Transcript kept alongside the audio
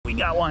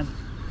got one.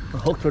 We're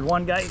hooked with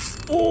one, guys.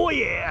 Oh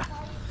yeah,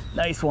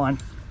 nice one,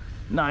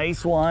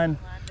 nice one.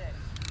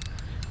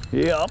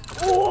 Yep.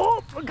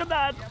 Oh, look at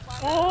that.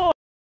 Oh.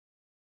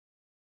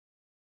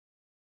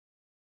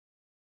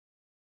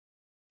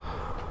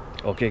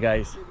 Okay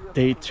guys,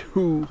 day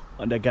 2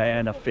 on the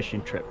Guyana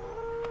fishing trip.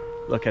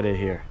 Look at it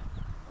here.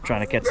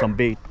 Trying to get some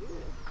bait.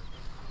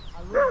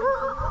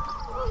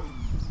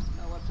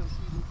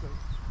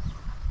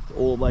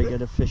 Oh my,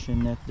 got a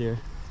fishing net there.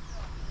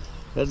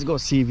 Let's go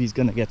see if he's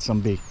gonna get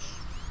some bait.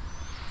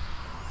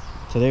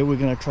 Today we're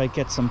gonna try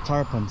get some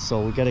tarpon,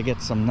 so we gotta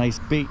get some nice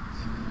bait.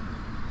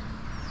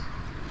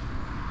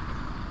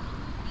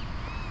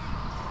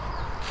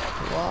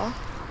 Wow,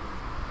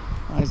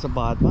 nice a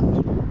bad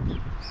man.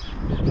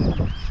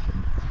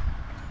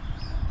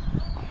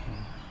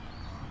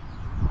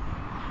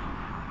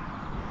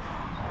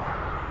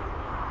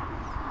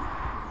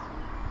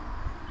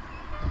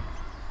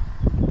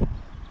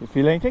 You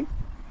feel anything?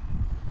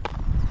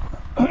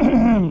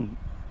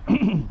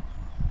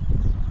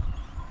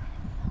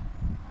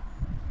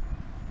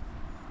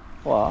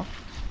 Wow,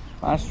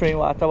 nice straight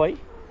water way.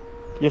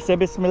 You say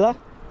Bismillah?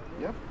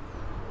 Yep.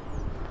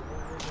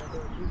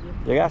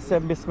 You gotta say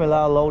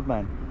Bismillah aloud,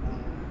 man.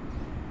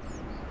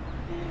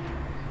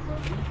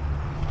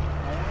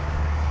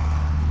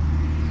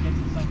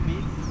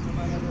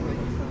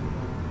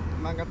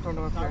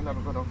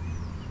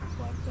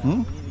 We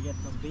need to get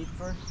some bait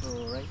first, so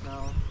right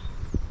now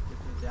this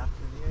is the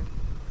action here.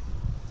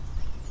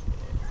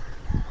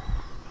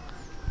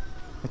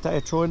 I thought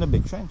you throw in a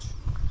big trench.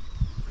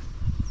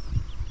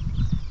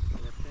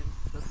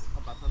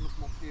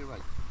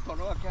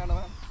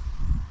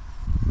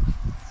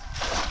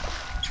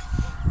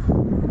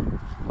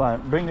 Come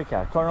on, bring the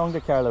car. Turn around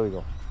the car, there we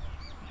go.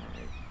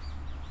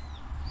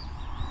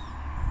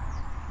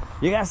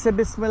 You gotta say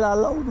Bismillah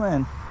loud,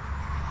 man.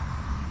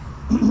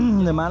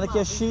 The man like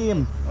a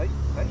shame.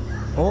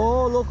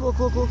 Oh, look, look,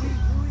 look, look.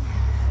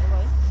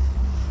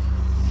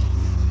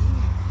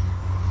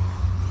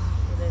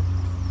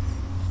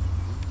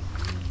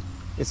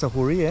 It's a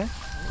hurry, eh?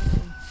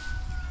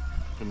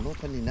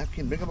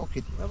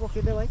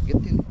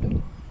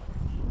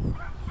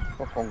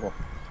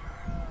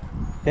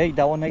 Hey,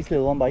 that one nice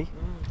little one, boy.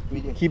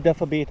 Keep that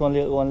for bait, one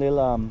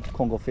little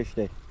Congo fish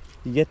there.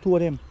 You get 2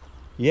 of them.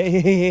 Yeah,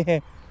 yeah, yeah.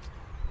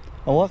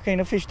 And what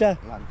kind of fish that?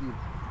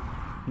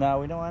 No,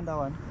 we don't want that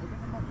one.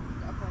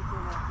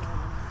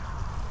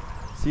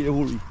 See the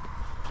hurry.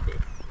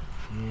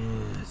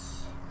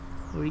 Yes.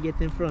 What do you get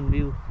in front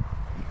view?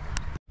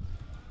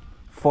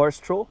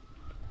 First throw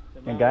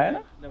in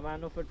Guyana? The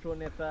man over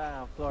thrown at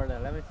Florida.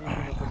 Let me see if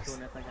he over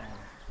thrown at Guyana.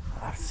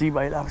 Let's see,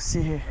 boy, let's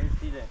see here. Let me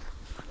see that.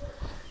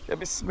 Yeah,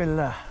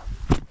 Bismillah.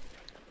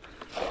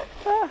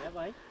 Yeah,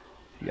 boy.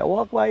 You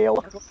walk, boy, you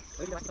walk.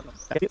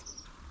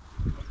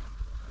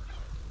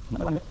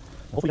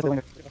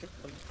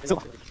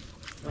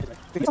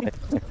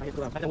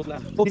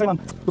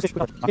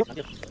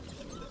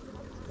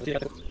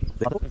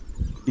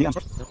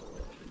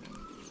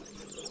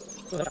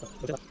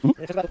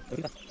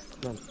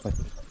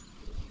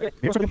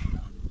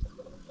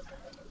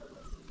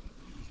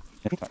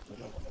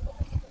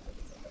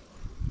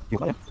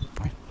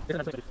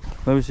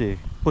 Let me see.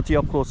 Put you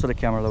up close to the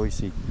camera, let me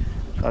see.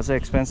 That's an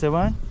expensive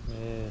one?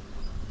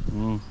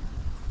 Yeah.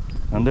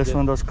 And this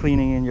one does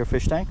cleaning in your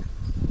fish tank?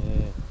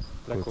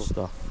 Yeah. Good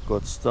stuff,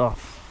 good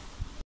stuff.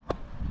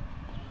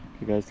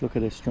 Okay guys, look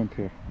at this shrimp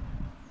here.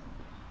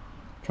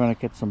 Trying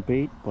to get some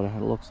bait, but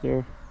it looks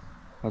there.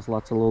 Has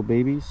lots of little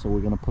babies, so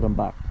we're gonna put them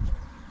back.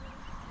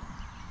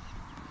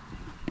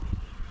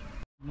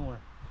 More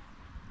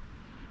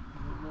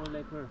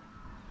like her.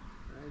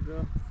 Right,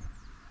 bro.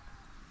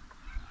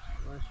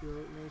 Wash you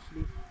out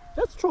nicely.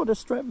 Let's throw the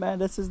shrimp, man.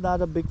 This is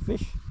not a big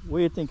fish. What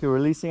do you think? You're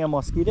releasing a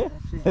mosquito?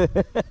 Go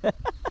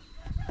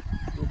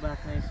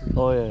back nicely.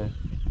 Oh yeah,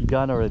 you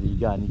gone already. You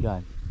gone.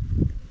 Yeah,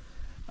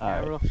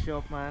 Alright. rough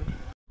shop, man.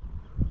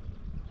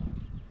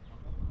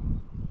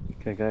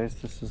 Okay guys,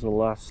 this is the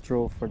last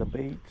throw for the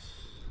baits.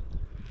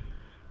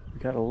 We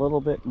got a little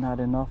bit, not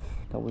enough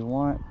that we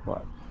want,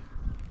 but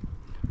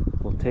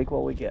we'll take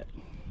what we get.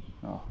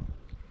 Oh.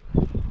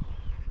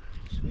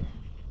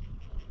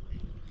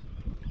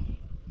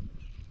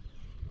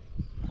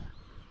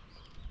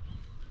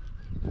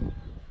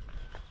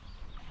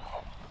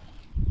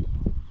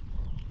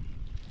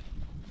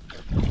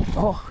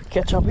 Oh,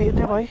 catch up here,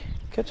 boy.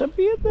 Catch up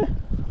here.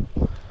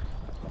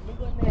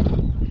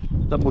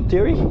 The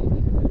buteri?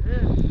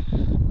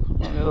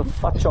 A little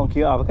fat chunk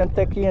here. We can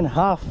take you in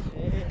half.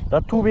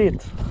 That's 2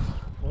 bait.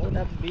 Oh,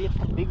 that bait,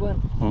 big one.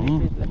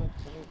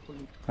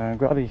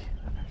 Grab it.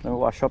 Let me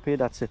wash up here.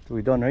 That's it.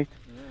 We're done, right?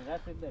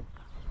 That's it then.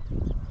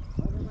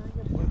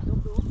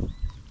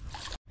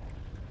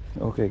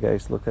 Okay,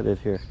 guys, look at it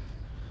here.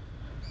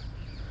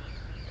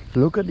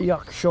 Look at the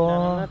action.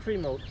 No, not 3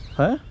 mode.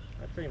 Huh?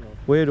 Not 3 mode.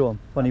 Where you doing?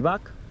 Funny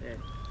back? Yeah.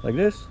 Like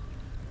this?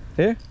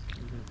 Here?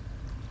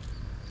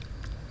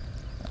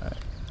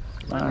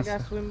 I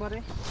got swim,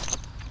 buddy.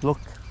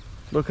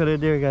 Look at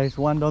it there, guys.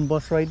 One done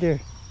bust right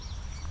there.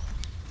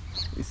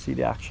 You see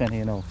the action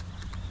here now.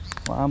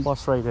 One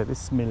bus right there,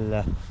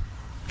 Bismillah.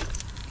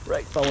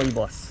 Right power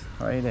bus,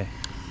 right there.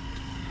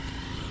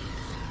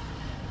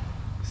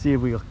 See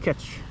if we will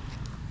catch.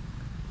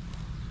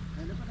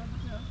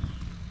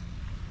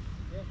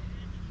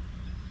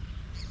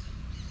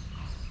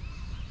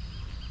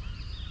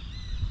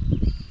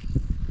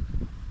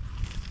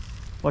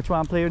 Which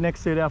one player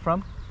next to there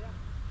from?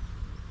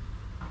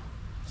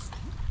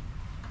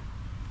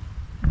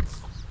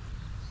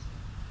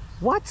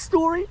 What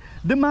story?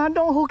 The man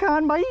don't hook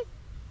on by?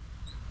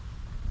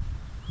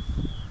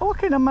 What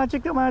kind of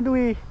magic the man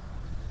do?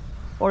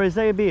 Or is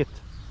that a bait?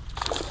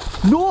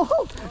 No!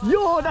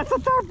 Yo, that's a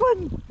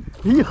tarpon!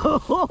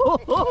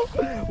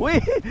 Yo!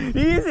 Wait,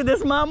 easy,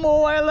 this man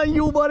more wild than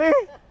you, buddy!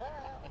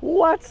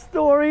 What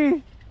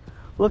story?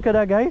 Look at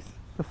that, guys.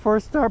 The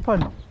first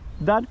tarpon.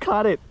 Dad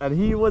caught it, and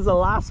he was the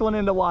last one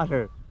in the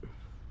water.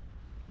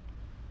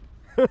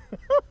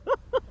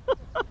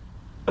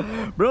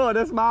 Bro,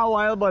 this man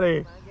wild,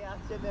 buddy.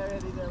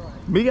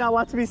 Me gotta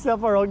watch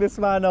myself around this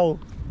man now.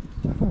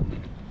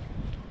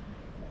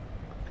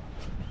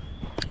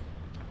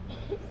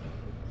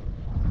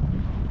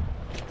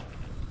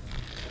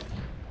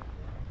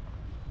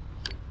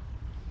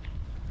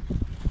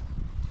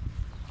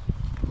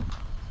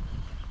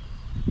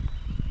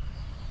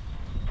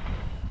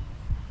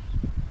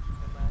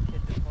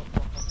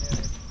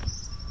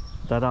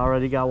 That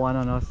already got one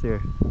on us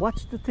here.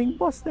 What's the thing,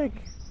 Bustek?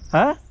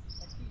 Huh?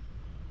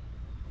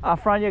 Ah,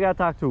 Fran, you gotta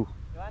talk to. You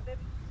want it?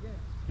 Yeah.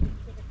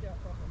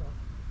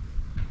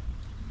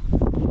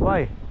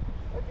 Why?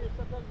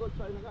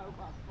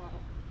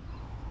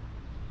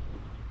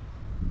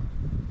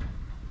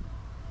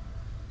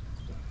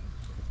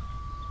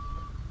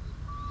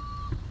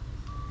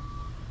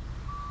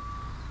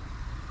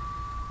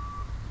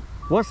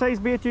 What size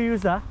bait you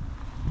use, huh?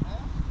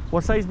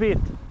 What size bait?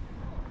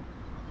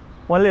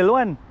 One little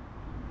one?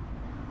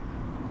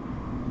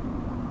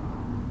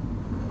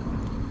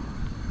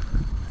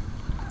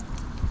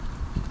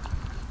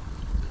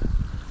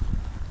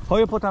 How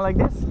you put on like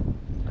this?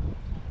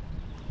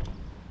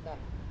 Nah.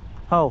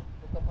 How?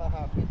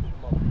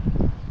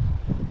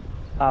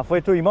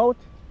 Halfway to your mouth?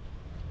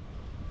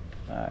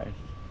 Alright.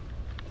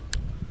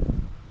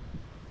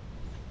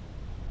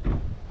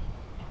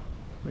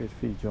 Wait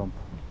for you jump.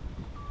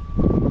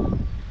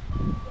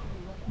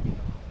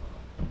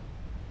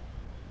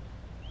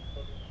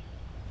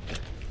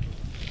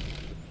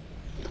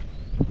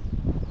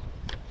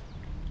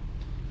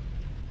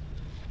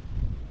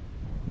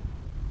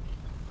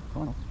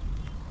 Come on.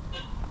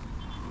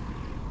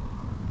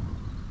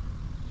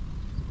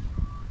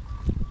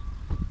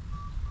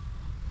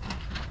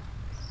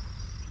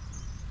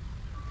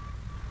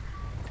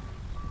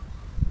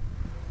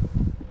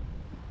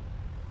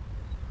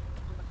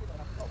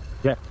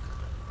 Yeah.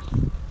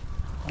 Come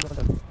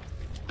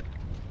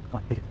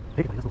on, take it.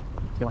 Take it, let's go.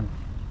 Get one.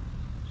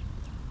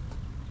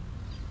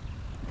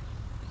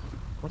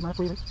 What's my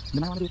favorite?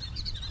 The man want to do it.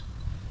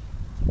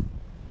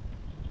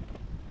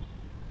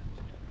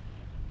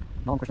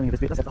 No, I'm questioning this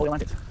bit. That's all you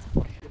want it.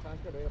 Okay.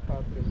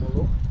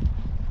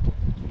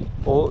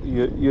 Oh,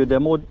 you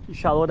demoed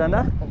shallow than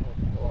that?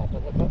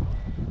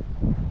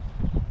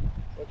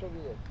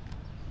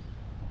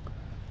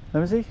 Let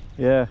me see.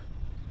 Yeah.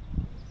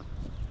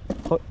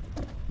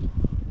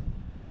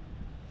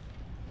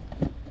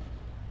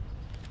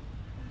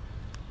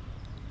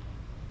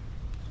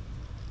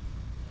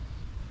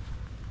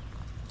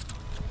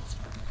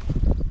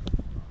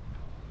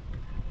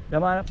 The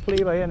man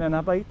play by and then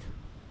I bite.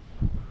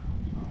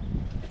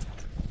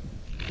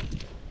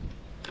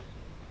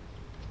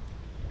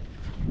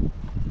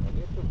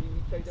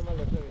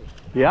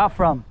 Yeah,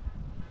 from.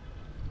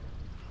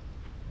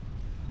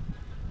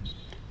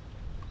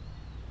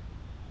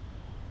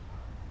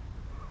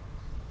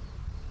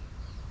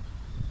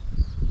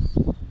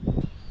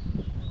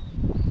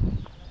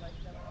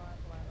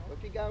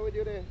 What you got with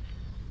you there?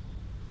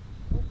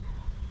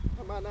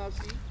 Come on now,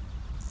 see?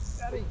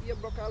 Got it, you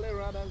broke all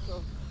around and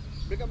so.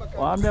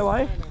 Oh, I'm there,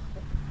 why?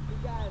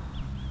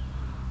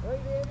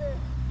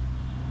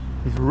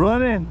 He's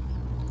running.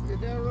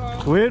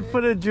 Wait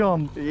for the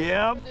jump.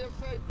 Yep.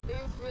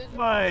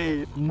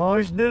 Bye.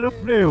 Mosh did a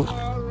flu.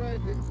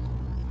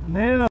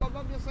 No.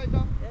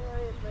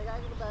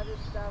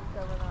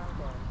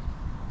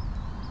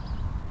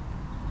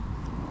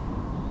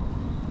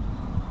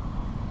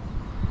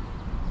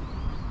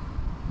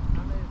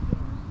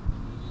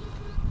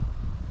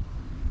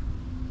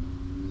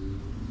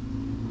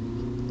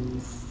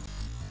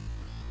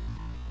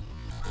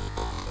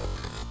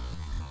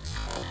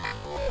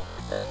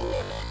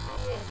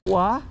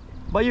 What?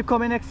 But you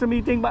coming next to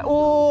me thing by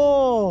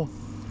oh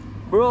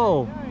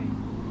bro.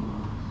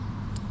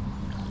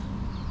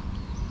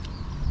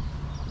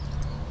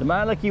 The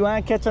man like you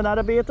want to catch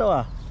another bait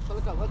or?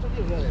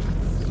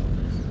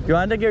 You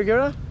want the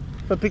girgira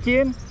for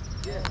picking?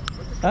 Yeah.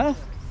 Huh?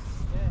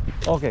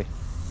 Yeah. Okay.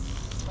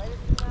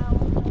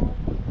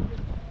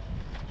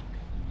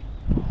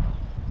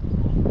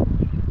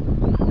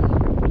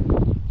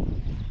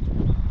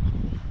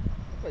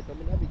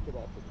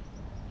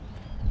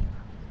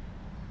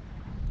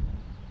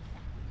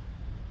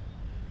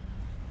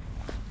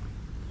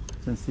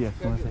 Since yes,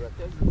 where's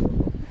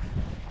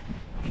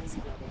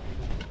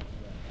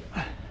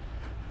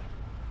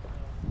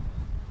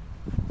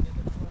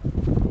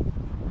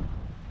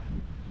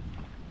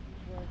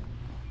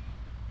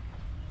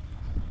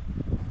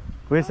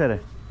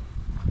it?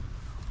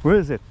 Where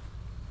is it?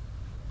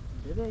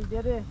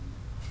 Did it?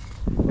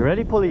 You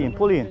ready? Pull in,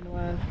 pull in.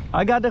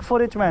 I got the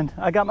footage, man.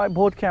 I got my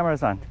both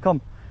cameras on.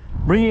 Come,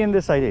 bring it in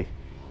this side.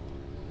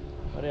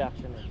 What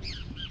reaction?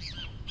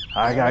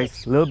 Alright,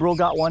 guys. Little bro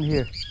got one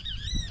here.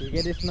 You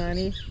get this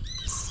money?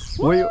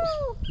 Where you?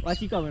 Watch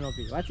he coming up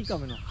here. Watch he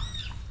coming up.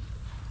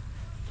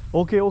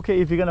 Okay, okay.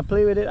 If you're gonna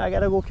play with it, I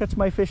gotta go catch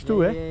my fish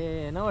too, eh?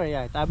 Yeah. No worry,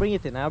 yeah. I'll bring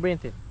it in. You'll bring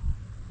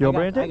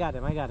it in? I got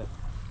him.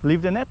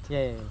 Leave the net?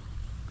 Yeah.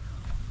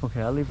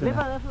 Okay, I'll leave the net.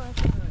 That's right.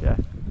 Yeah.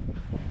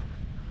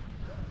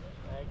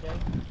 Okay.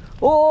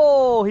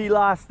 Oh, he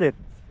lost it.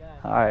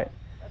 Alright.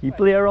 He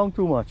play around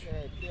too much.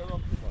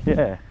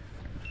 Yeah.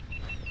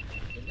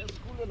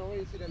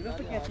 Look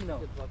at catch him now.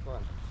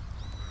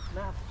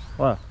 Nah.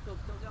 What? So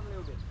jump a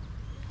little bit.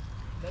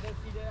 Let them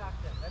see the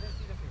action. Let them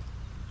see the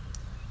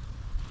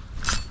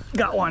fish.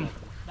 Got one.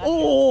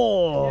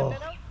 Oh!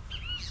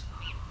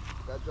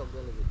 That jump a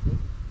little bit.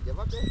 Give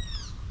up there?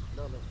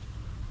 No.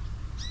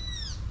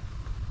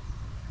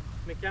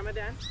 Make camera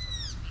down.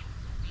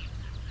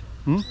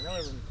 Hmm?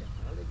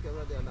 Only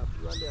camera there. Now,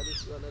 you are there,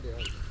 this one there.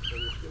 So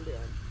you're still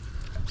there.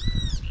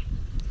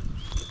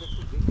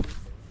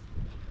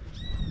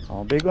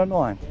 Oh, big one,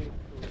 one.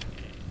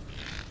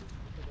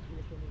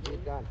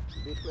 Bait gone.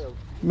 Bait fly out.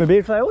 My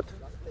bait fly out?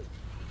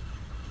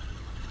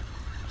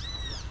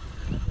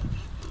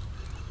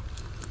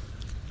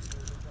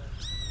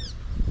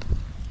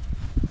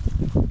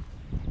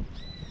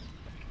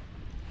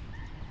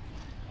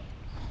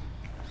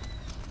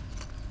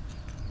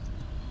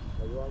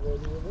 You want to go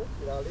do this?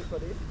 You ready for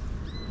this?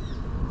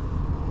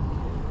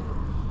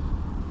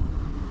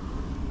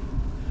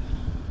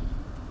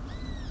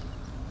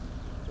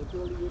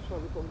 Totally you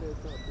shall come there,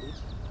 please.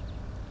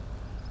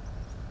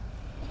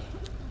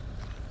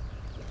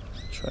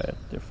 Try a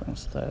different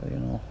style, you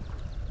know.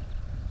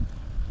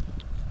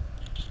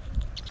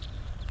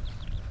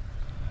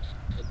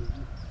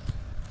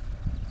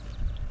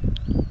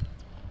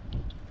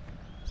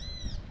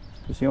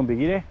 You see un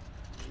biggie there?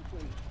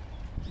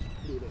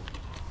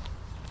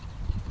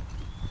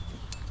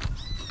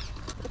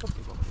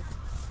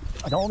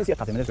 I don't want to see a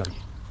 30 minutes, Gary.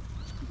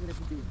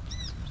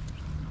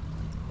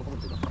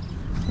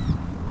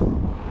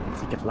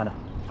 See, get Lana.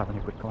 Tarpon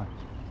here quick, come on.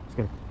 Let's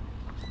get it.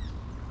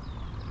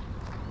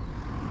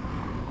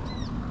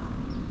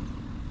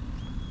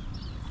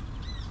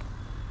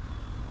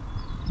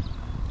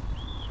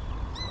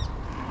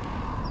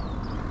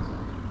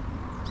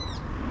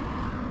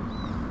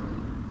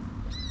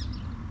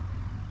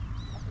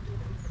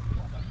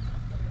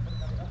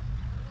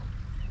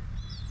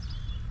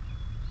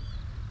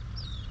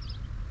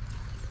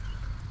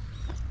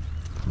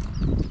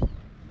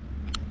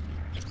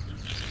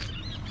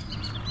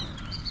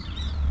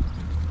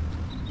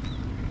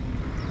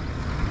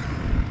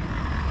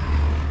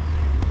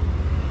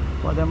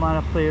 But I'm on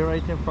a play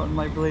right in front of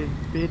my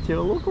bait here.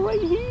 Look right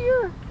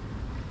here.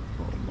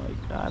 Oh my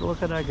God,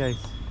 look at that, guys.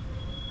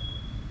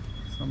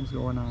 Something's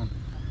going on.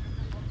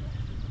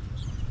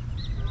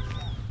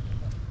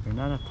 They're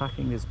not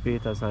attacking this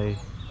bait as I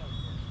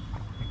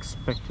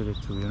expected it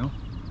to, you know.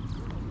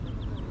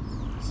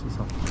 Let's see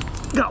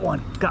something. Got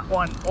one.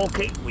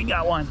 Okay, we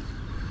got one.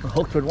 We're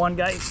hooked with one,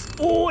 guys.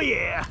 Oh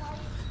yeah.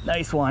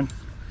 Nice one.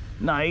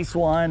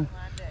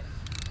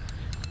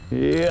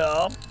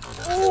 Yep.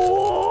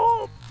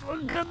 Oh,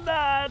 look at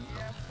that.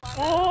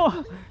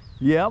 Oh,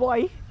 yeah,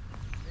 boy.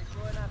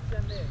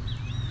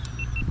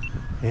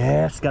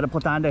 Yes, gotta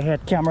put on the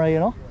head camera, you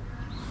know.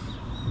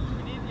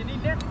 You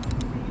need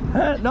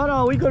that?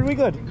 No, we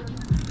good.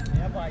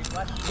 Yeah, boy.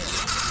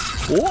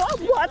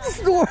 What's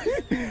the story?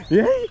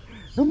 Yeah,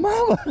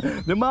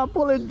 the mom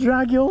pull and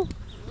drag you.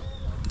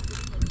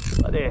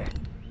 But there,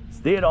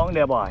 stay down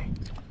there, boy.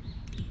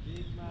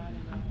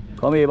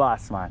 Come here,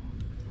 boss, man.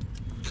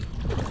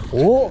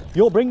 Oh,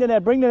 yo, bring the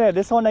net.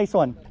 This one, nice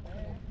one.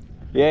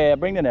 Yeah,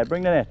 bring the net.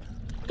 Bring me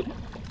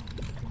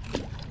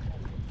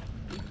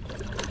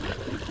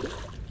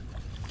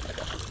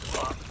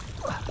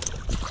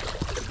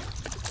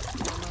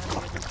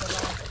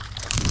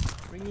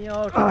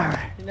out.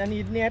 Alright. I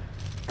need net.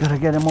 Gotta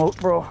get him out,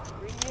 bro.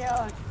 Bring me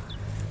out.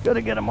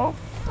 Gotta get him out.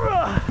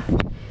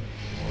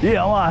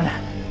 Yeah, man.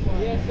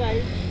 Yes,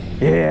 sir.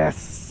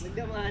 Yes.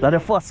 That's the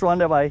first one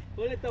there, boy.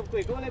 Hold it up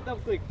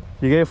quick.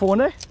 You get your phone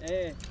there?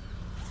 Eh.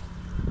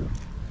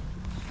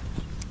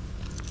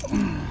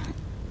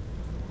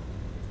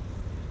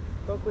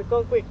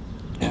 Go quick.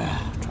 Yeah,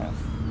 try.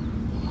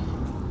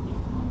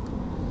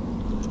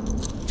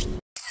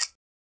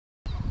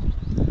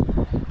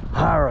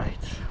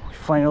 Alright, we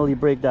finally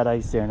break that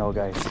ice there now,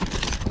 guys.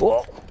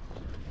 Oh,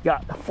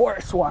 got the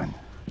first one.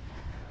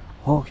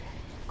 Okay,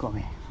 come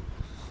here.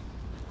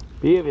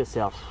 Behave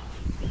yourself.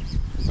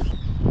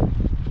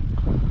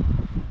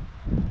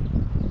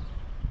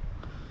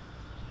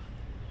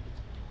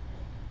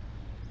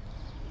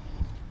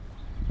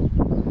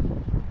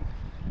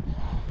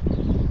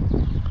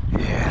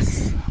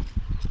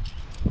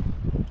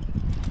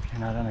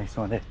 Nice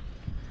one there.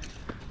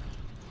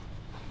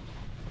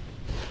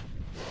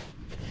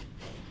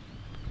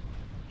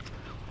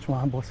 Come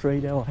on, boss,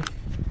 right there, right?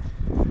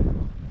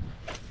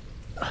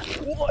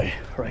 Boy,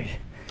 right.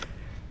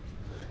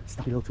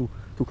 Stop it a little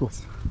too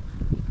close.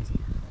 Easy.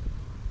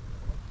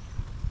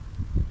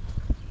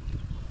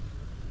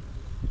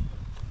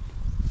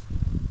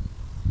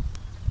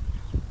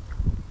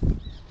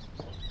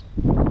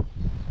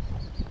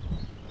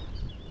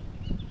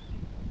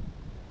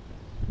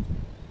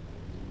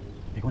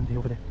 Big one,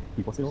 over there.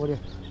 He puts it over there.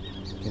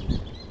 Okay.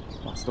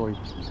 Last story.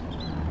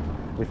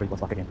 Wait for it,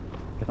 back again.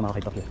 Get them all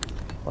hyped up here.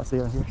 What's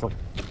there here? Sorry.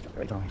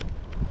 Right on.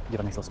 Give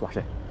a nice little splash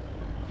there.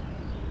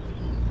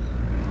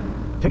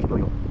 Take it,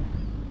 go.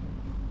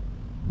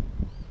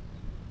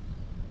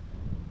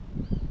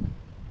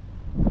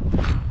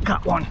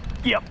 Got one.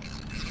 Yep.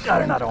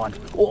 Got another one.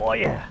 Oh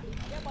yeah.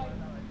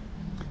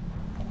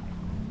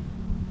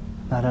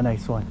 Another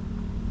nice one.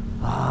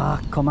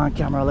 Ah, come on,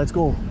 camera. Let's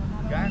go.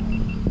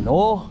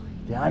 No.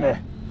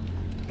 Guyana.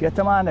 Get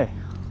them on there.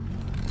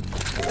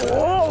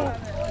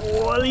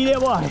 Oh, lead it,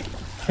 boy.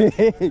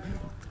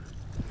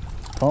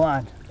 Come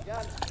on.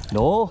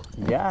 No,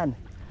 Guyana.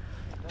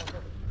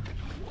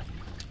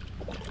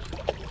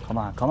 Come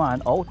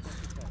on, out.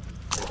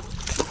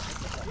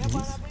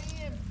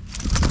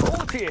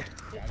 Out here.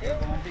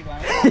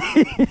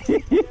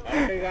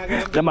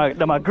 They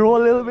might grow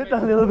a little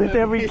bit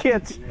every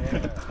catch.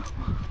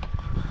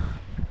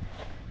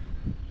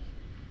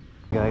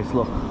 Guys,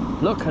 look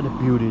at the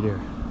beauty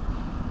there.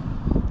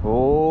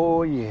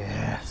 Oh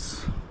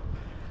yes,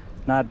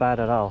 not bad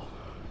at all,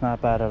 not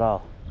bad at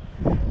all.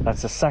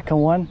 That's the second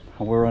one,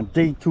 and we're on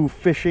day 2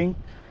 fishing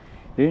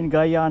in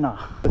Guyana.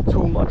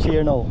 Too much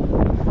here now,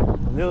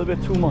 a little bit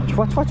too much.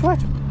 Watch.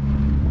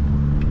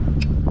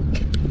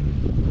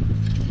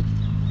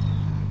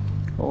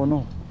 Oh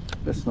no,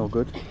 that's no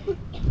good.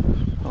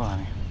 Come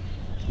on.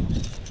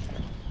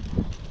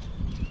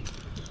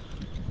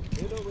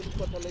 You know when you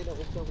put a line of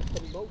hooks on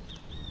the boat,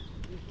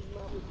 you should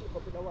not put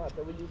up in the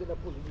water when you're going to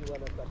pull it, you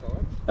want to start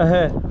out.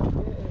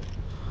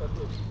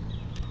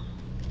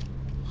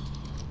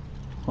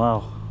 Wow.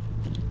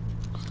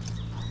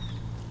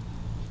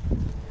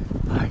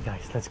 Alright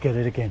guys, let's get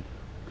it again.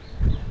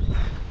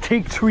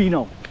 Take 3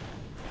 now.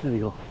 There we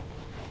go.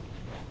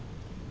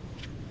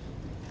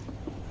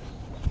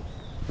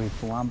 Wait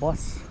for one,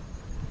 boss.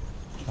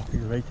 Drop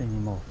you right in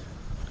your mouth.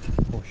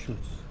 Oh shoot.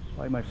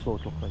 Why my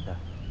float look like that?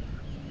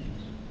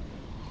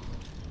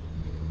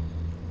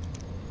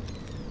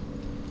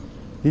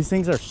 These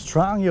things are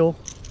strong, yo.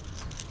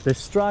 They're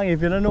strong.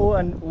 If you don't know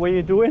what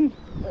you're doing,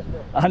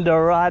 and the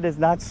rod is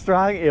not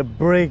strong, it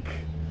break.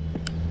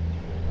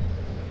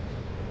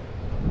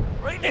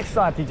 Right next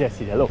to Auntie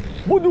Jessie there, look.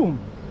 Boom!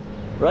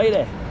 Right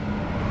there.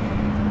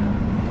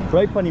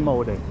 Right on the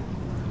mouth there.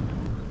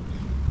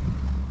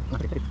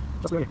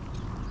 Just go here.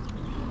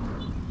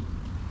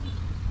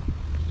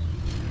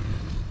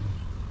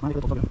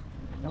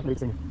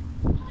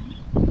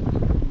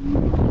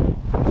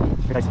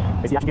 Hey guys,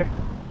 I see action here.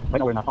 Right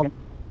now we're in Albion.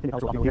 In the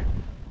house over here.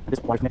 And this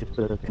water is connected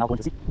to the canal going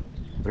to the sea.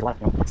 So there's a lot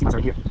of sea monster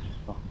right here.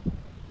 So,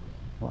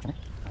 watch it.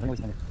 I don't know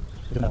what's in there.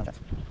 We're doing that on chance.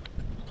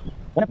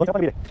 One up on the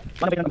video.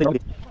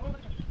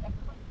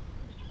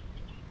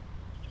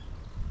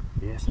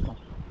 Yes, come on.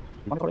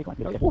 You want to go right? Come on.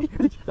 Oh, that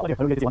one here.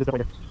 I don't get to see one. There's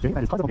right there.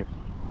 There's tons of them here.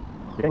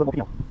 The guy will go pee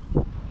now.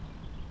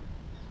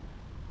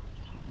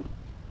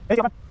 Hey,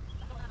 come on.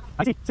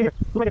 I see. See here.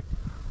 Look right there.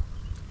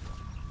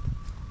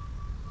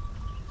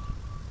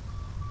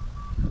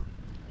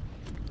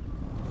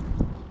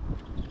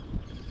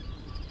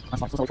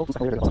 That's fine. So two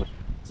seconds later,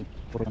 see.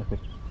 Go right on the way.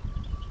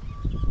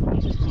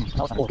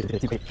 That was not. Oh,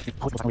 it's okay.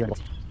 How is it going to be?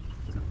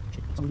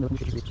 Something that we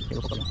should do.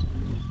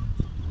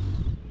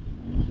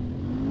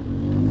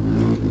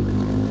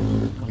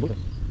 Come on, move it.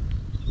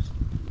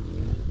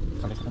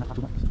 Sorry, I'm not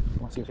too much. I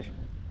want to see a fish.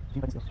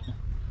 You can see it.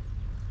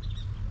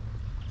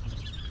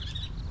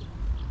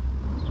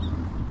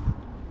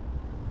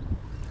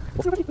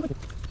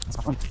 That's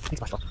not fun. Take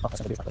splash off. Oh,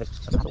 that's a big splash.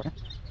 That's not working.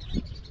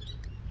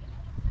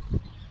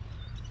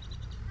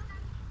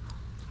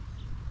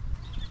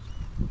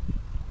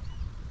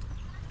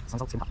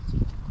 Sounds like I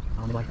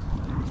don't know why.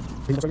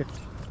 See right here.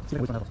 See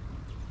if I can wait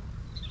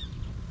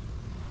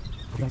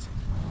okay guys.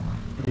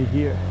 We're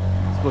here.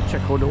 Let's go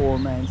check out the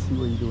old man, see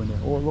what he's doing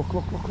there. Oh look,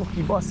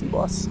 he boss.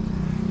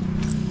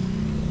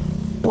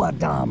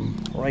 Bladam!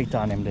 Right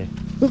on him there.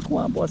 Look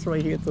one boss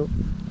right here too.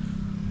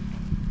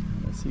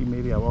 Let's see,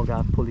 maybe I will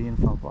got pulley in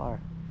from far.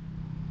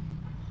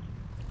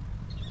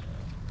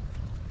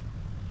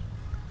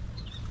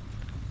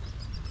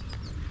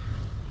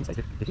 He's like,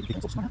 they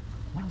so smart.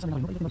 Wow,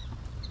 something like that.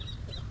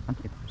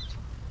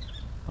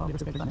 Oh,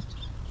 there's a big one.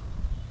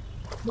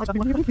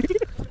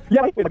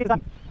 Yeah, wait, it's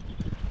done.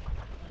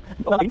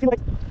 Oh, I feel like.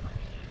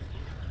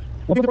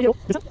 What do you do?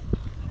 Listen.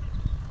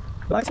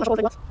 Let's start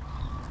with what?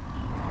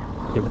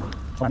 Here.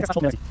 So, let's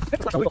start with this.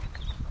 Let's start with this.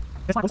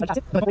 Let's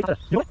start with this.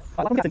 You know what?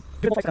 I'm getting.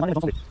 Good boy, I'm going to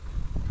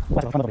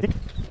What's the number?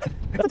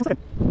 That's a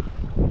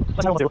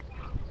What's the number?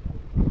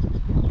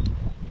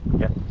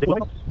 Yeah, they go.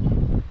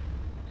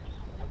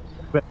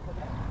 Wait.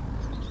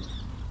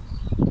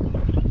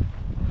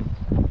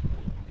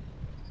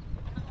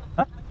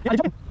 Yeah,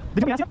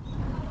 did you ask him?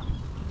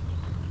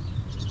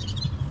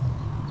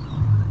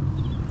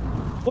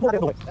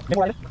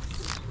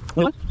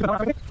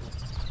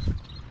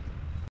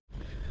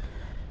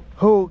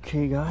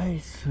 Okay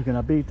guys, we're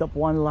gonna beat up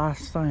one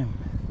last time.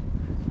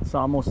 It's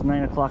almost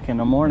 9 o'clock in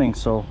the morning,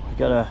 so we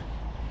gotta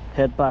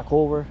head back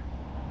over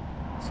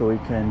so we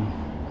can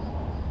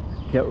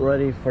get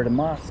ready for the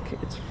mosque.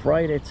 It's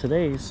Friday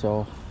today,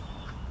 so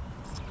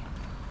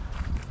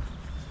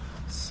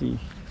let's see.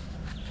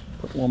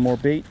 Put one more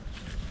bait.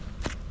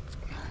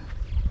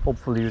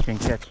 Hopefully we can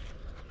catch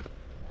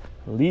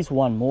at least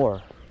one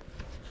more.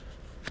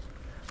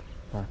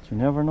 But you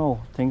never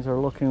know. Things are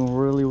looking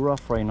really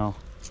rough right now.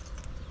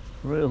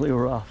 Really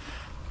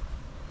rough.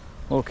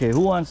 Okay, who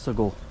wants to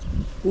go?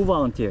 Who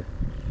volunteer?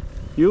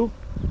 You?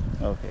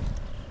 Okay.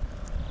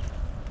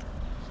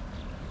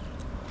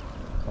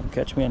 Come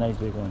catch me a nice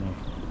big one here.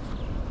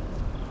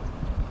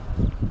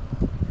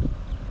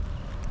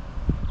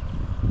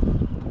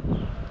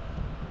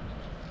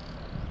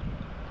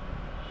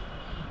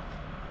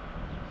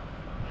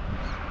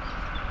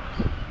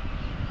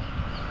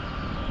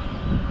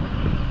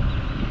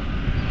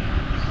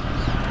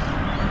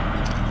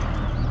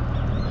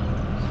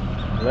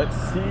 Let's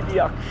see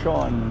the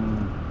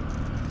action.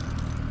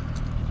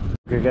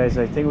 Okay guys,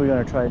 I think we're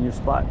gonna try a new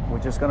spot. We're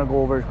just gonna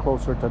go over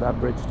closer to that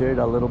bridge there,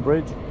 that little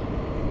bridge.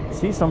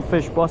 See some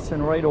fish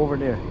busting right over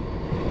there.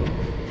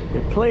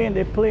 They're playing,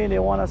 they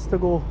want us to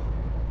go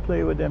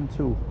play with them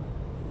too.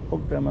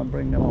 Hook them and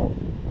bring them out.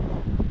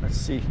 Let's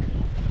see.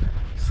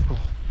 Let's go.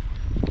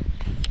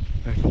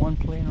 There's one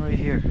playing right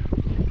here.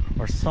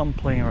 Or some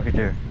playing right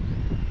there.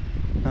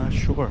 Not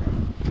sure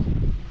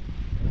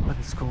what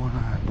is going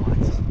on, but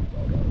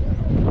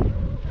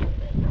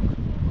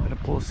gotta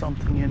pull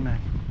something in, man.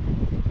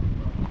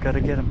 Gotta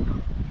get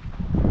him.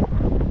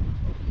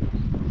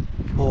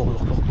 Oh,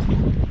 look, look, look.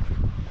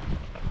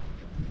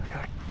 I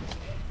got it.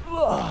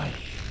 Oh,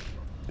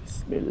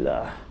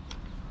 Bismillah.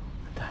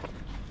 Look at that.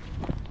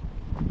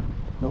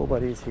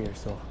 Nobody's here,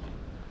 so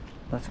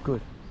that's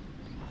good.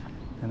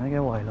 And I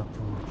get wild up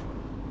too much.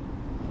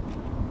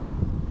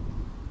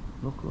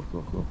 Look, look,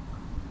 look, look.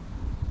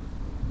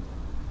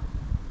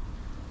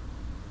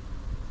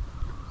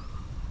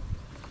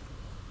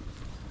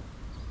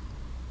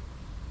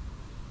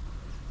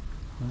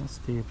 Let's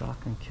stay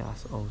back and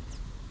cast out.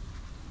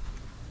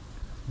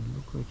 It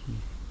look like he.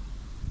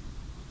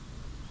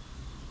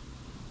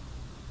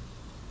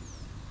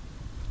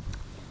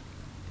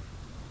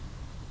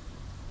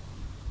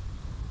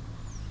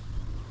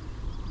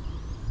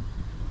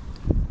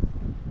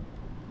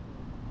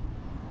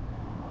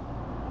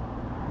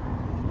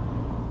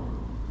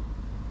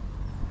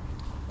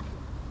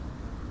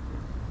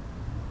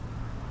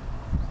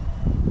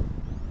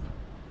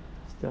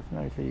 It's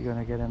definitely you're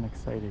gonna get him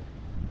excited.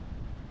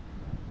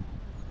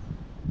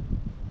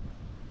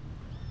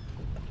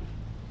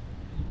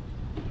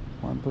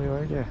 One play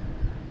right there.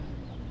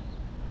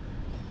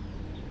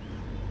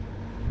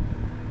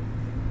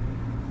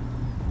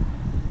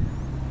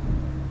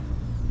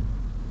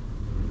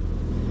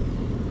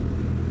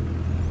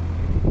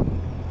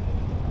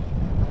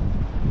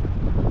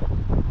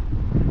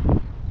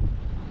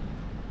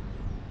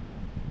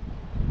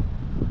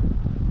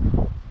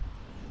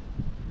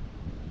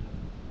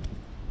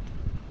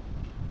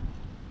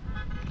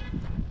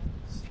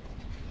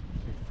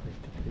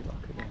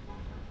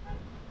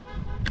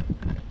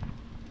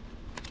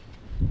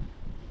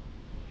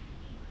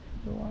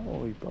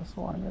 Oh, he plus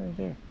one right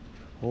there.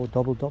 Oh,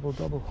 double, double,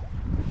 double.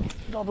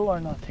 Double or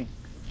nothing.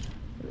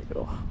 There we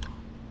go.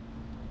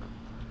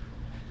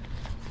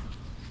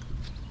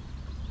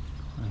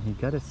 And you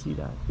gotta see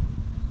that.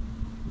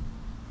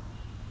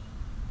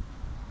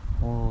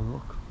 Oh,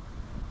 look.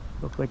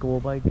 Look like a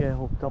bike get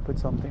hooked up with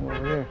something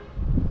over there.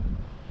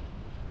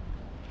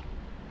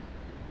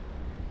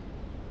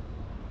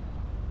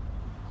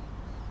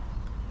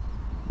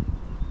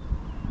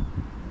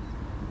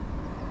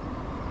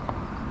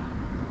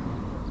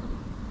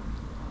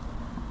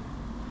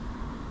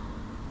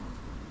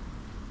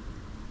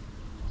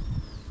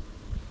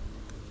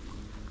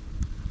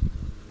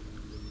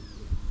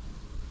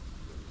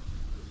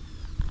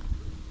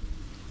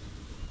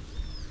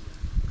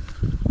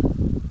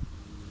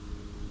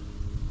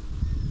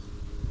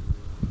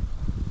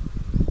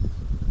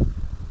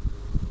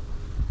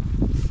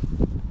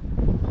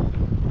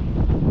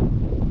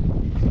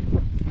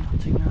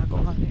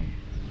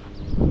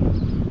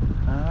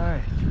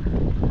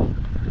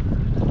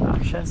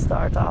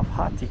 Start off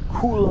hotty,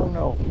 cool on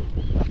now.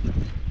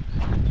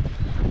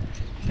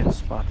 Get a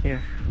spot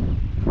here.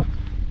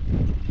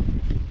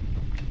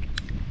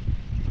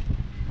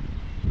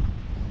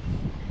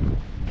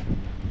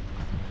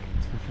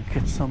 See if we can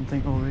catch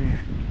something over here.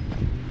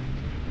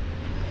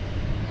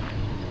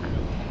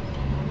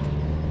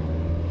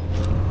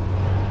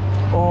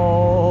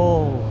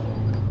 Oh,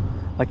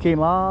 I came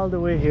all the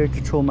way here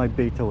to throw my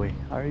bait away.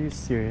 Are you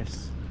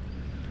serious?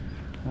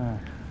 I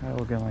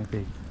will get my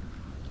bait.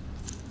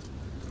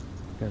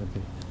 Got a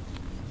bait.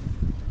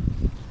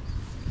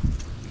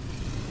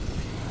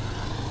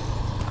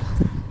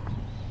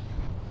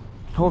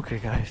 Okay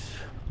guys,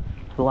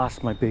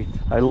 lost my bait.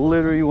 I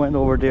literally went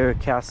over there,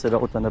 cast it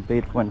out, and the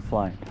bait went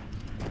flying.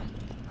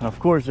 And of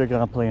course they're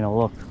gonna play no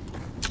look.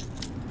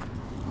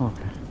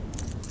 Okay.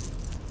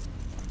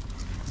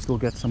 Let's go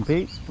get some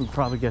bait. We'll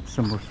probably get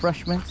some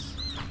refreshments.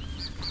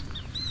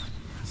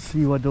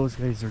 See what those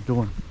guys are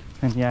doing.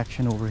 And the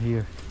action over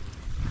here.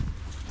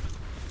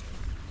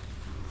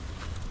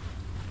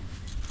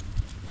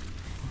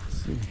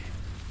 Let's see.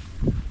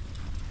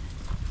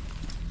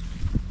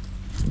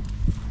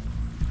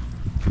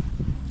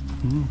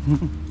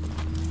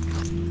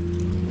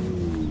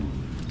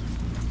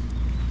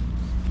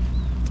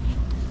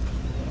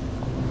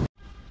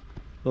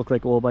 Look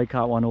like old bike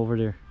caught one over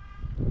there.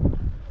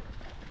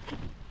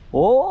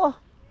 Oh,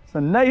 it's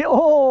a nice.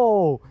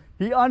 Oh,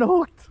 he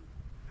unhooked.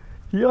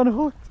 He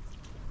unhooked.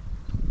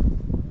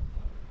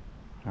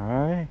 All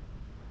right,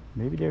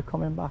 maybe they're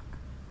coming back.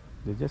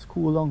 They just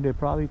cool down. They're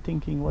probably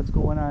thinking what's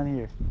going on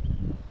here.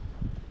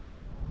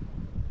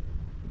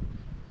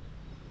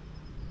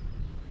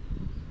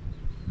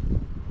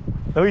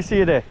 Let me see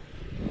you there.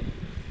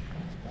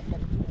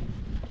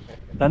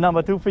 That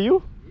number 2 for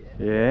you?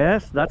 Yeah.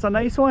 Yes, that's a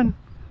nice one.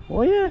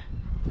 Oh yeah.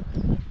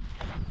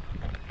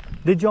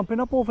 They're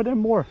jumping up over there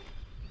more.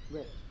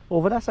 Where?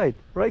 Over that side,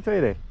 right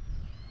there.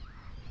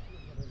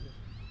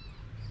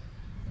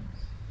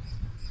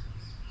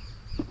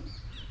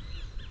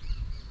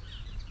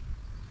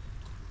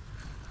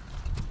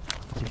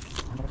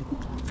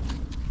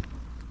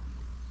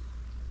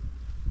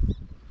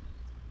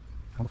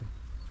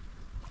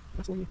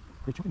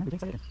 They're jumping on the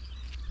side.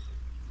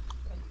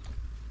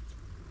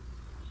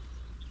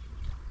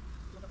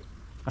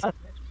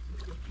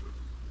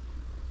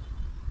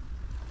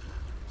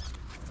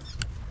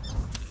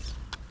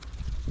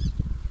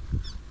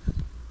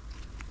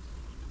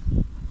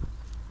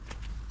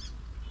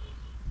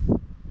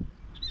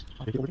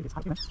 It's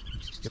hard, man.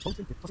 You're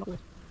posting. What's up with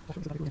it?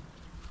 What's up with it?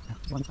 Yeah,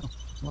 you want to know?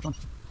 What's on?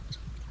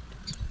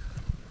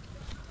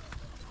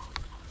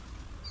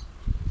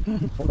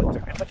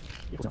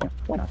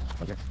 Why not?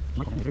 Okay.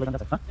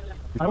 Huh?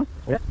 You find one?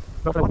 Oh, yeah?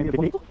 Oh, yeah?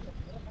 Oh,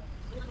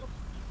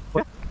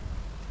 yeah?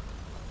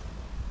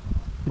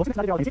 What's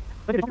next? Look at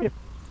it.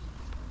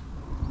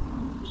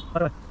 By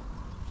the way.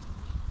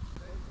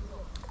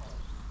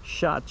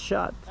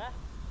 Shot.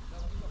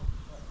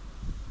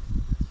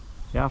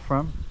 Yeah,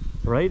 from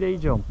right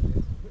age jump.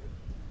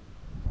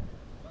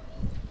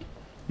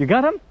 You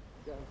got him?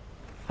 Yeah.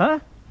 Huh?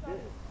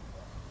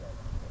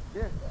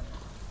 Yeah.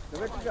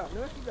 Where you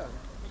go?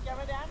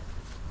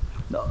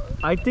 No,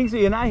 I think so.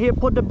 You're not here.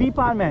 Put the beep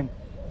on, man.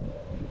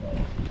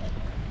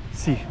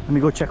 See, let me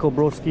go check out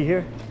broski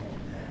here.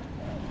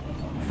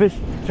 Fish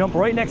jump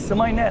right next to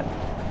my net.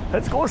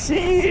 Let's go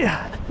see.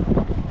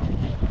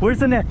 Where's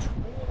the net?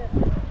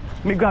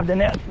 Let me grab the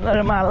net. Let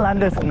him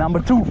land this.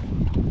 Number 2.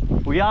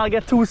 We all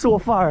get 2 so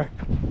far.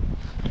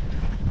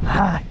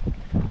 Hi.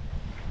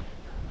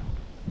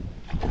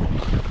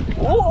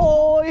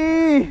 Oh,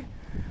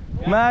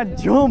 man,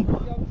 jump.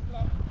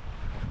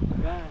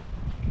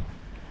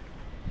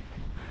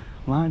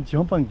 Man,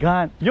 jump and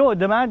gone. Yo,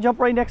 the man jump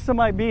right next to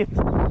my bait.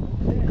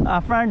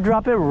 Our friend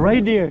drop it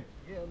right there.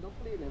 Yeah, don't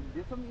play them.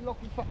 There's some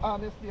lucky for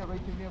honestly right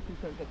in there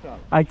for the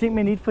I think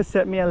we need to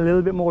set me a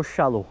little bit more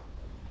shallow.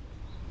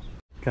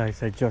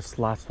 Guys, I just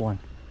lost one.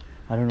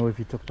 I don't know if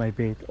he took my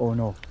bait. Oh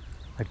no,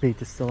 my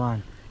bait is still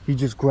on. He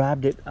just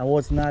grabbed it. I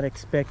was not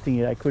expecting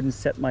it. I couldn't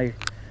set my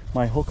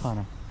hook on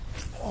him.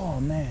 Oh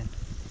man,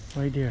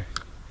 right there.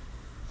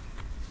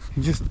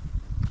 He just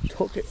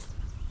took it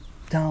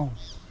down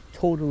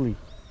totally.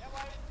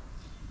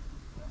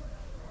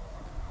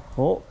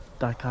 Oh,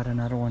 that caught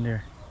another one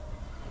there.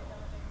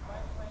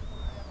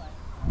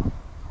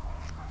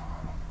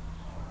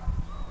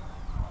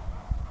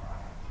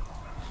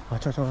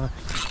 Watch.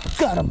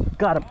 Got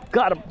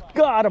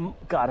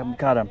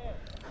him.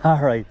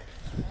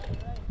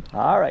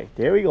 All right,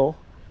 there we go.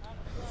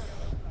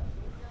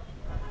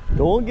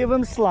 Don't give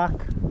him slack.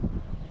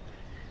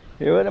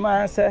 Hear what the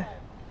man say?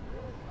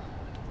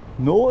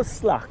 No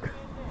slack.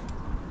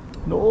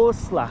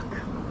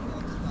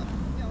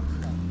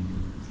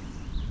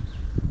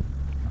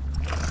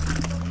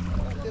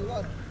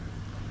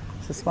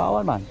 It's a small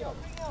one, man.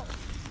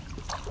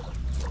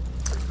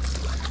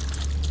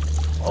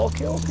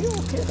 Okay.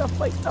 The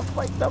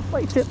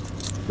fight it.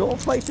 Don't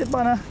fight it,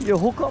 man. You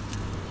hook up.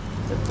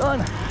 It's done.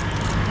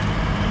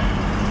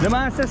 The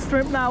man says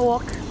shrimp now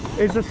walk.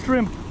 It's a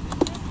shrimp.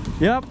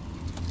 Yep.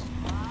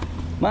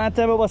 Man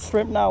tell me what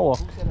shrimp now walk.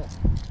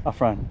 A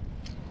friend.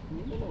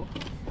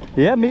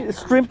 Yeah,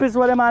 shrimp is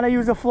what the man I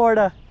use in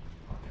Florida.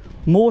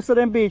 Most of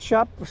them bait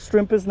shop,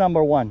 shrimp is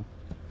number 1.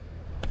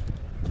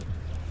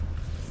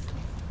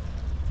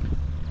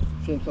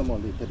 Shrimp and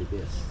mullet to the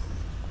base.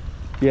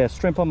 Yeah,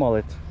 shrimp and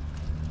mullet.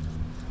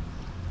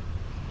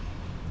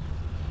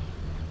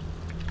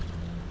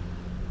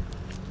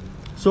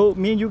 So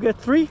me and you get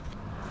 3?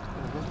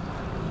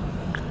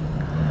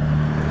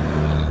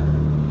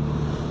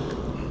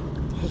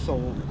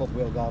 So,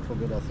 Copwell got for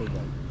good as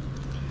well.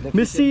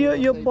 Me see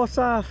your boss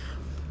off.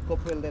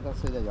 Copwell let us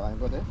say that you ain't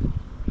got it.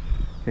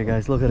 Okay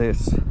guys, look at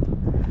this.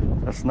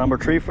 That's number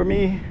 3 for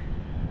me.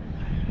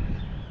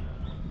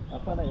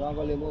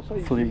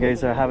 Hopefully you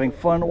guys are having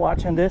fun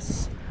watching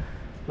this.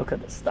 Look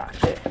at the stock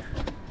there.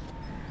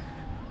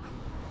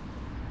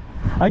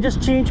 I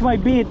just changed my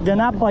bait. They're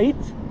not bite.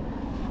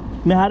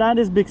 Me had on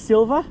this big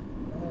silver.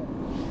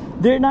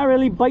 They're not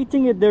really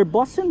biting it. They're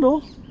busting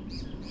though.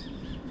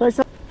 So I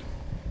said,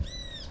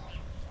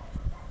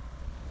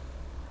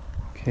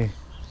 okay,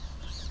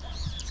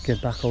 let's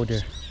get back out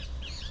there.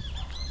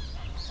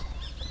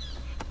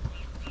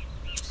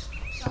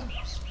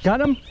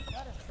 Got him?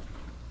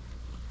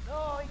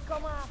 No, he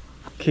come off.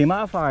 Came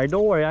off, alright,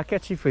 don't worry, I'll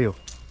catch it for you.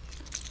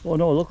 Oh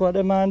no, look what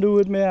the man do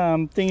with me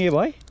thingy,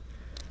 boy.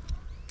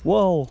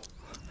 Whoa,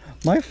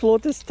 my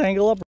float is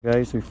tangled up.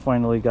 Guys, we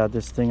finally got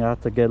this thing. I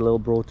have to get little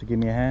bro to give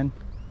me a hand.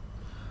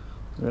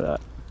 Look at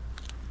that.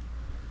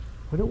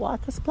 With the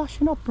water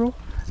splashing up, bro.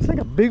 It's like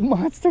a big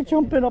monster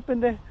jumping up in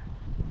there.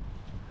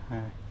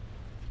 Alright.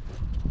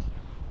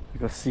 You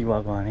go see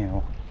what's going on, you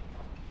know.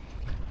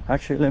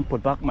 Actually, let me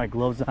put back my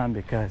gloves on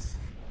because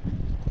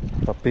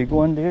the big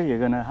one there, you're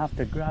gonna have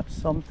to grab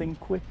something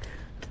quick.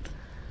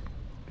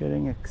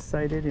 Getting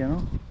excited, you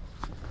know.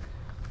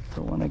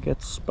 Don't want to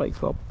get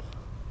spiked up.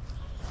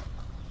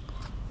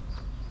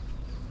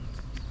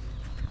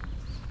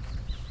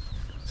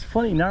 It's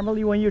funny,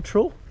 normally when you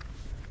throw,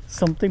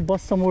 something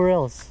busts somewhere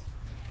else.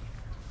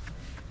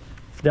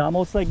 They're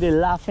almost like they're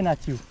laughing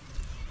at you.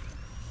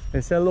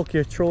 They say, look,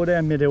 you throw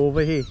them, they're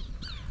over here.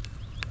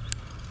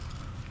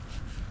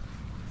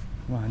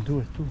 Come on, do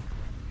it, do it.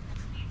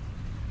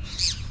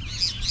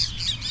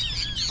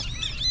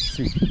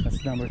 See,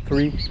 that's number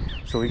 3.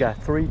 So we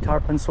got 3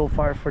 tarpon so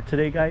far for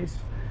today, guys.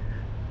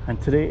 And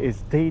today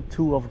is day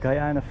 2 of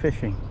Guyana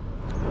fishing.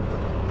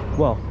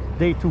 Well,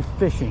 day 2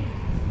 fishing.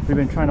 We've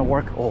been trying to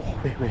work. Oh,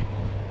 wait. We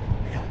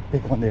got a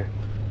big one there.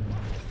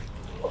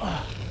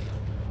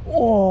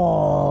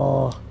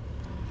 Oh,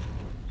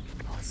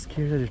 I was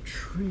scared of the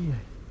tree.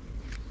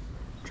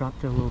 I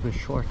dropped it a little bit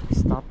short. I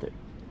stopped it.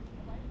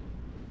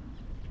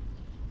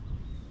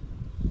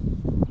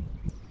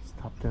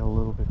 Stopped it a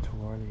little bit too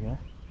early, yeah?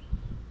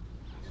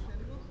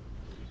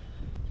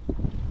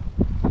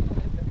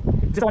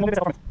 Just one more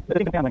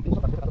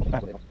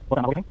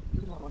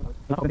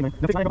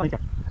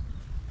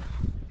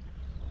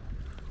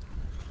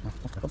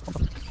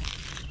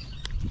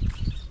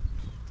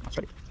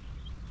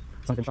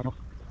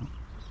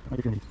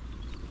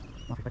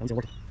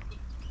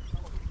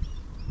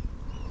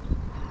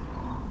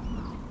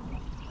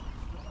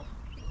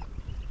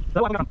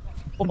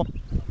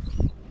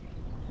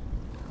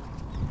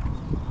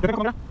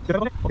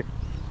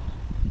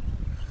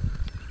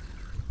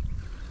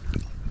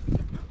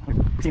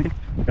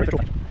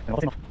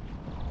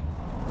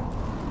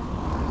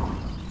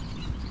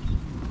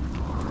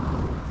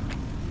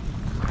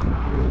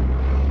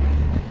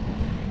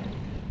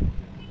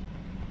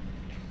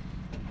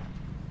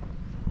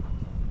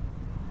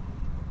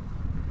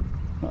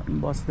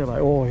Busted by,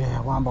 oh yeah,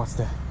 one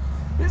busted.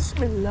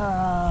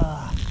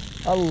 Bismillah,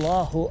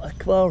 Allahu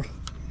Akbar.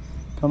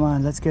 Come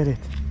on, let's get it.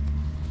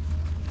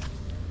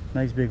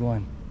 Nice big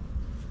one.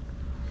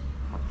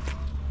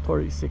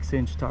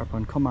 36-inch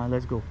tarpon. Come on,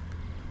 let's go.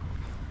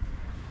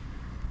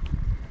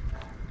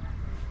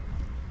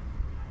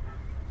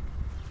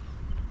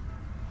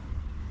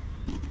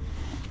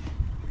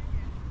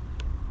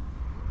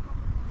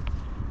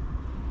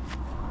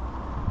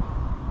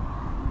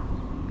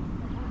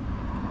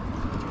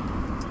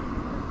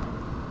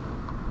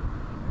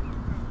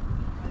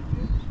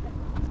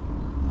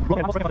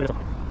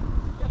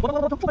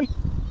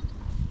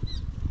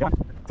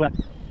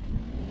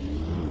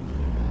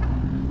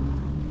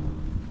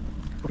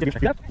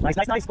 Nice.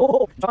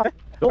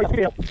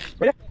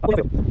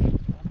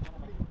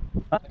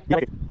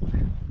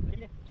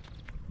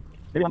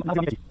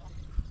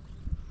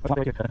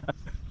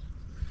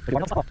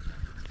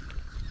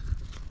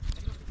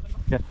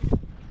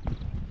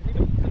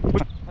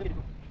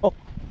 Oh,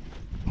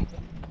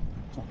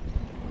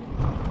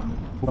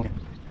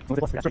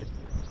 ready?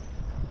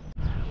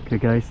 Okay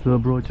guys, little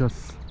bro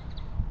just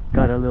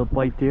got a little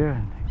bite there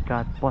and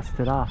got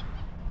busted off.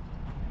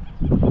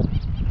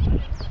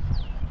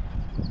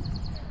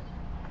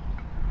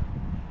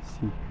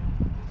 See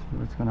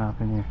what's gonna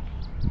happen here.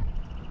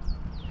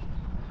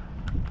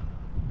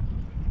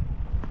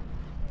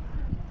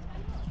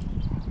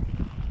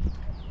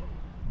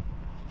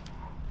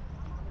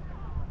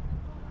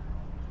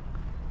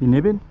 You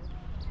nibbing?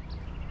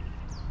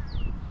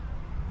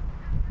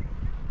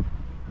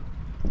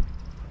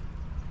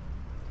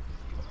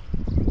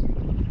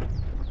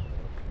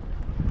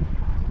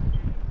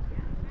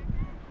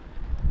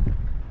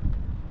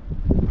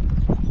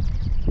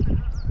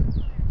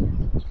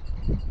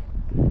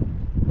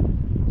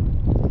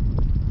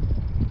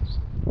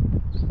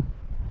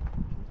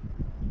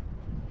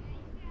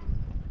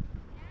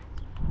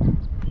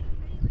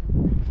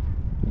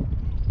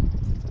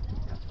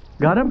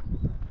 Got him?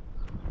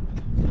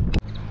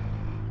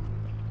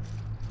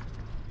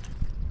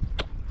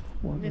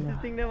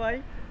 Thing there,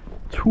 boy.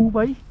 2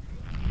 by?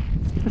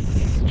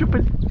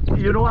 Stupid.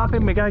 You know what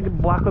happened? I gotta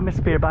walk with my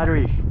spare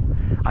battery.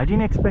 I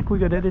didn't expect we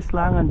could do this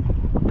long and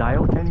die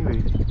out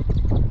anyways.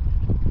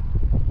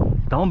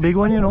 That one big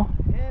one, you know.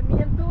 Yeah,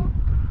 me and too.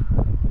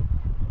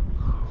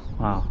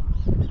 Wow.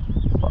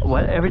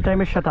 Well, every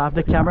time I shut off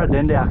the camera,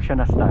 then the action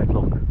has start.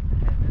 Look.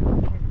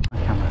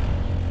 Camera.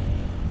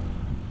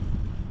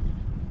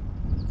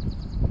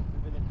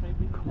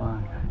 Come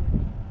on.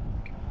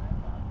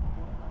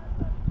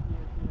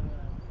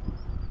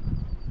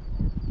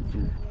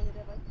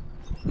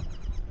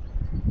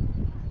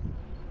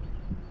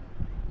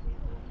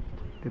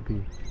 The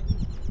bee.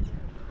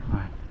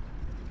 Alright.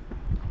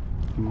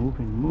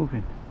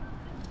 Moving.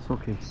 It's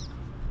okay.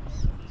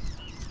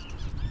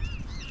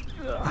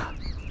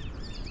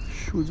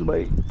 Shoes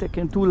by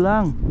taking too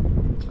long.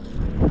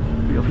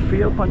 We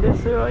fail on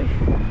this, right?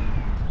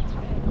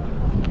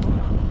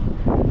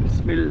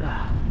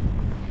 Bismillah.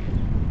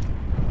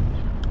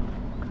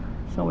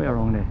 Somewhere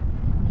around there.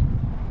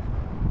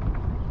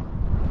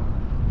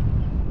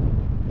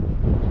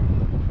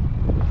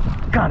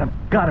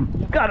 Got him.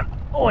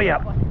 Oh yeah,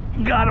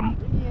 got him.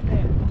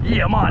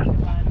 Yeah, man.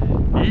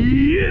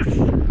 Yes.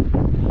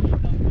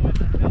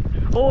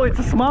 Oh, it's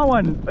a small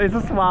one. It's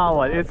a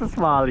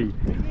smallie.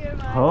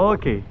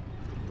 Okay.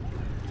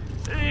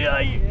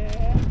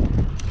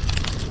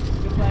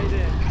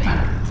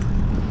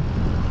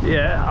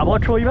 Yeah, I'm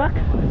gonna throw you back.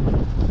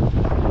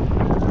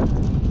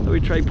 Let me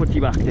try put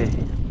you back there.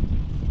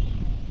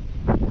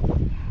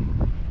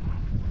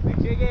 Make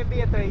sure you get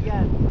better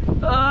again.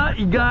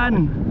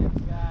 Igan.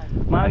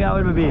 Maga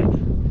will be bait.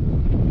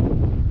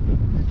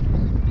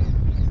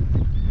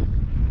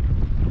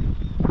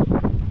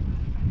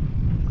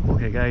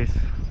 Okay guys,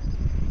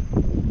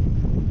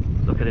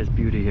 look at this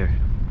beauty here.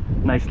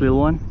 Nice little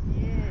one.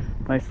 Yeah.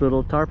 Nice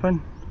little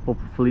tarpon.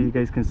 Hopefully you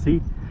guys can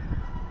see.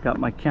 Got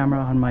my camera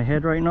on my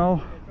head right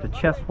now. The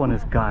chest one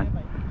is gone.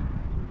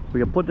 We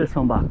can put this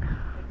one back.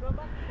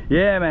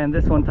 Yeah man,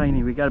 this one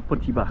tiny. We gotta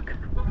put you back.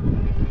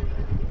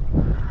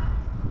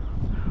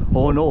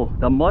 Oh no,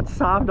 the mud's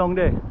soft down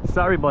there.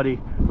 Sorry buddy,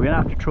 we're gonna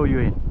have to throw you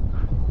in.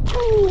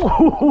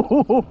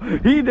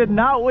 He did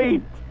not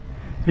wait.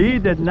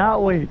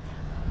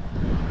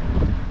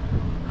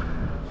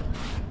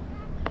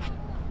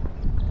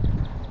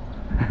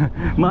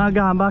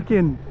 Maga, I'm back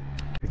in.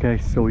 Okay,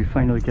 so we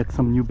finally get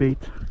some new bait.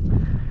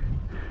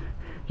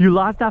 You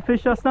lost that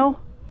fish just now?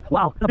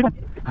 Wow.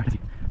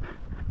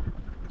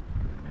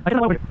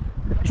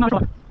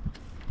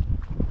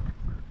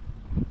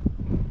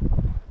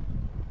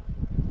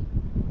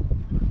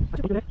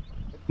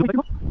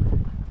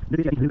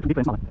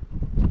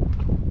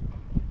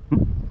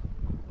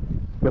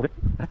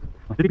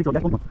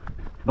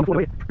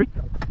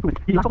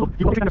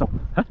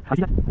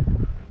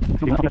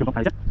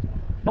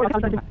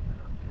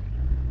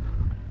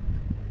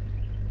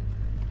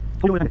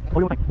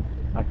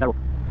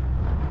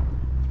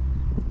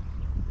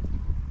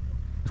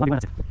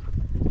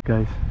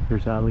 Guys,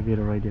 there's an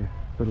alligator right there,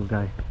 little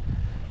guy.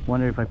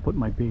 Wonder if I put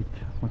my bait,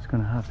 what's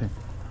gonna happen?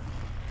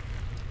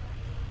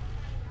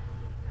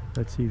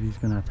 Let's see if he's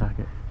gonna attack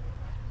it.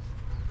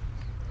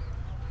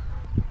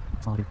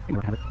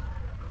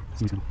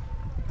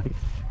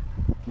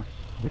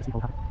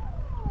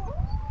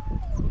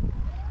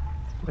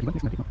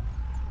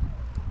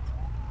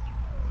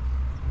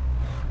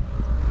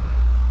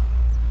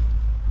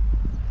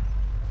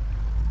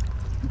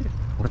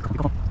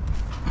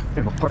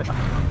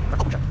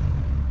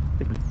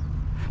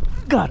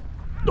 God!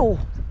 No!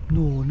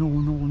 No!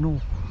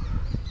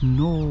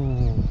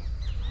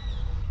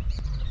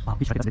 Wow,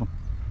 he's right there.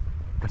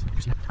 Guys,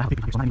 you see that? I have a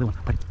big little one,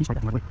 but he's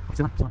right there. Wait,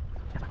 still on.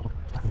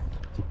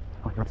 See?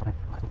 Oh, you're right.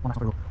 One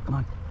last roll. Come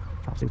on.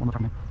 Try to save one more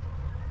time, man.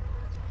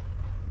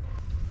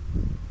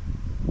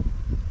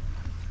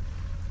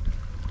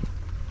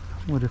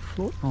 Would it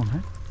float? Oh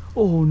man.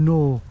 Oh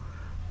no!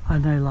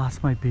 And I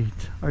lost my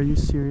bait. Are you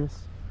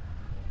serious?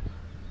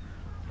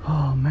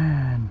 Oh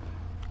man.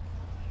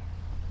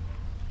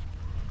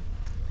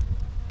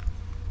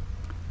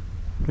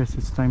 Guess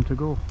it's time to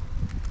go.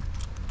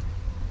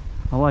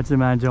 I watch the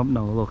man jump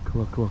now. Look.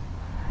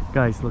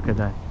 Guys, look at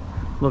that.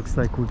 Looks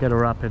like we gotta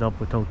wrap it up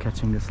without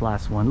catching this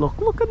last one. Look,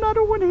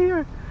 another one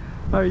here.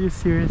 Are you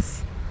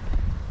serious?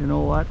 You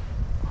know what?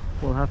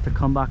 We'll have to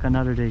come back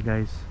another day,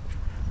 guys.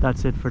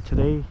 That's it for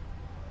today.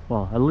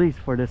 Well, at least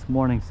for this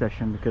morning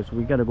session, because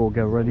we gotta go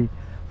get ready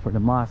for the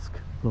mosque.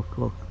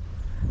 Look.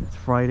 It's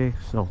Friday,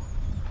 so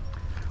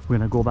we're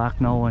gonna go back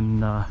now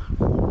and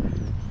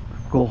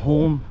go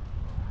home.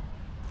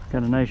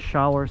 Get a nice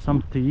shower,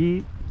 something to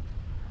eat,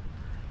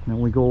 and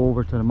then we go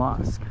over to the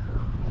mosque.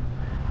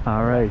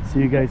 Alright, see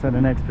you guys on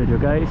the next video,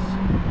 guys.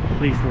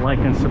 Please like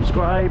and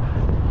subscribe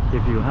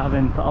if you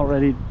haven't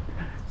already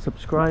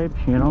subscribed,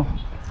 you know,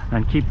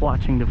 and keep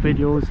watching the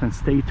videos and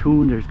stay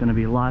tuned. There's going to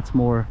be lots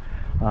more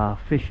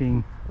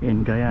fishing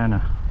in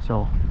Guyana,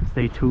 so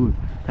stay tuned.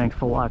 Thanks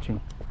for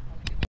watching.